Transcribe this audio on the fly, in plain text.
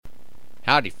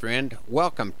Howdy, friend.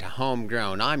 Welcome to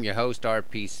Homegrown. I'm your host,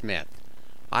 R.P. Smith.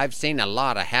 I've seen a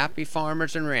lot of happy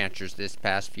farmers and ranchers this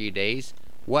past few days.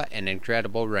 What an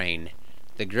incredible rain.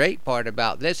 The great part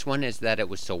about this one is that it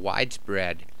was so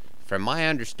widespread. From my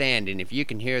understanding, if you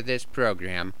can hear this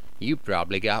program, you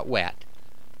probably got wet.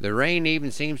 The rain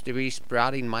even seems to be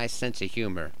sprouting my sense of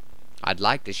humor. I'd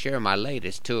like to share my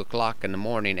latest 2 o'clock in the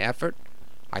morning effort.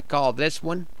 I call this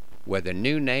one, Where the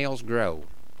New Nails Grow.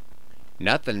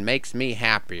 Nothing makes me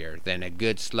happier than a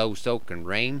good slow soaking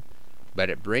rain, but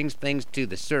it brings things to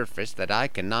the surface that I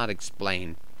cannot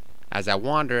explain. As I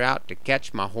wander out to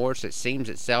catch my horse, it seems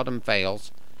it seldom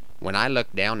fails. When I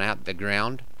look down at the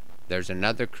ground, there's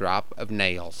another crop of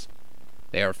nails.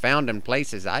 They are found in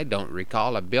places I don't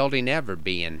recall a building ever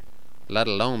being, let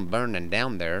alone burning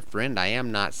down there. Friend, I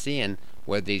am not seeing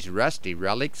where these rusty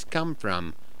relics come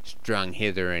from, strung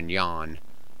hither and yon.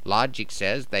 Logic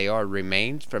says they are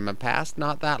remains from a past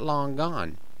not that long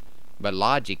gone. But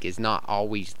logic is not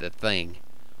always the thing.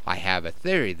 I have a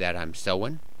theory that I'm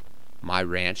sowing. My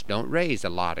ranch don't raise a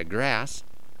lot of grass.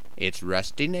 It's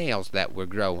rusty nails that we're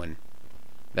growing.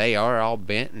 They are all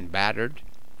bent and battered,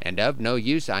 and of no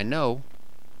use I know.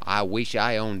 I wish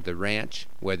I owned the ranch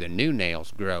where the new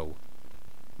nails grow.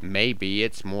 Maybe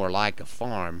it's more like a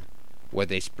farm, where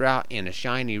they sprout in a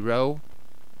shiny row.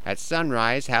 At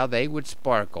sunrise how they would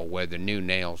sparkle where the new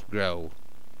nails grow.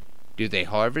 Do they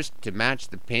harvest to match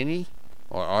the penny,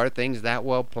 or are things that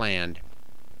well planned?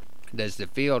 Does the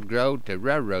field grow to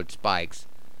railroad spikes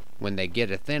when they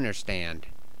get a thinner stand?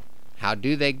 How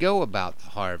do they go about the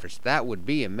harvest? That would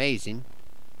be amazing.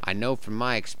 I know from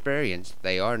my experience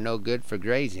they are no good for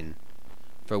grazing,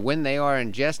 for when they are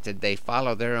ingested they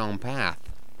follow their own path,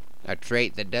 a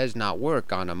trait that does not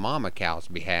work on a mama cow's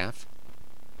behalf.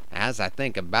 As I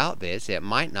think about this, it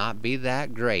might not be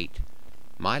that great.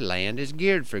 My land is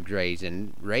geared for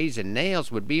grazing. Raising nails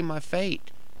would be my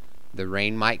fate. The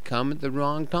rain might come at the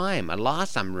wrong time, a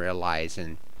loss I'm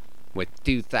realizing, with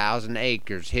 2,000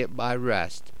 acres hit by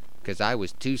rust, 'cause I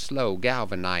was too slow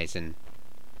galvanizing.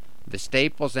 The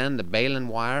staples and the baling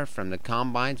wire from the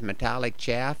combine's metallic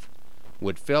chaff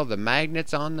would fill the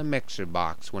magnets on the mixer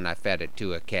box when I fed it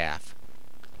to a calf.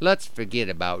 Let's forget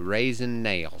about raising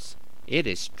nails. It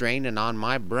is straining on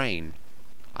my brain.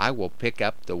 I will pick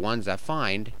up the ones I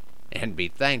find and be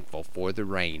thankful for the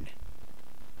rain.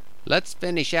 Let's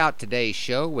finish out today's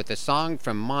show with a song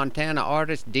from Montana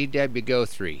artist D.W.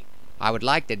 Guthrie. I would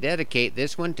like to dedicate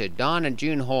this one to Don and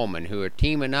June Holman, who are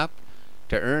teaming up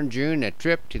to earn June a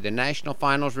trip to the National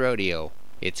Finals Rodeo.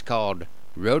 It's called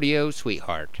Rodeo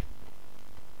Sweetheart.